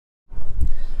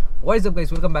What is up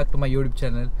guys, welcome back to my YouTube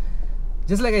channel.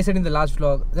 Just like I said in the last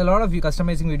vlog, there are a lot of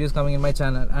customizing videos coming in my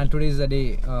channel, and today is the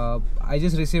day. I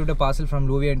just received a parcel from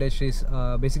Lluvia Industries.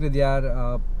 Basically they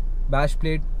are bash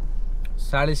plate,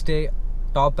 saddle stay,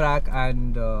 top rack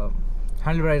and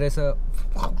handlebar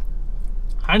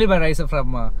riser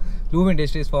from Lluvia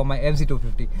Industries for my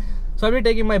Fz250. So I'll be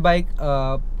taking my bike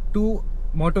to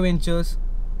Moto Ventures,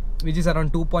 which is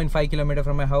around 2.5 km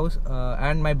from my house,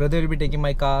 and my brother will be taking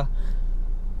my car,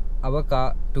 our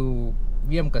car, to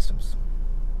VM Customs.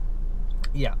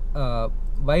 Yeah,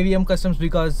 why VM Customs?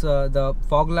 Because the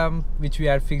fog lamp which we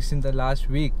had fixed in the last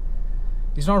week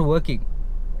is not working.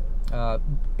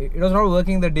 It was not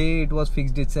working the day it was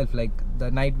fixed itself, like the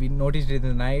night we noticed it in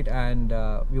the night, and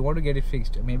we want to get it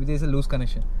fixed. Maybe there's a loose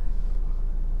connection.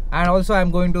 And also I'm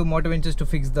going to Moto Ventures to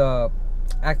fix the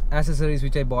accessories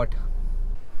which I bought.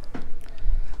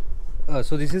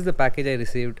 So this is the package I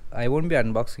received. I won't be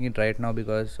unboxing it right now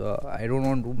because I don't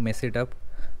want to mess it up.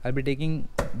 I'll be taking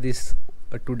this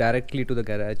directly to the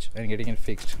garage and getting it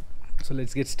fixed. So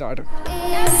let's get started.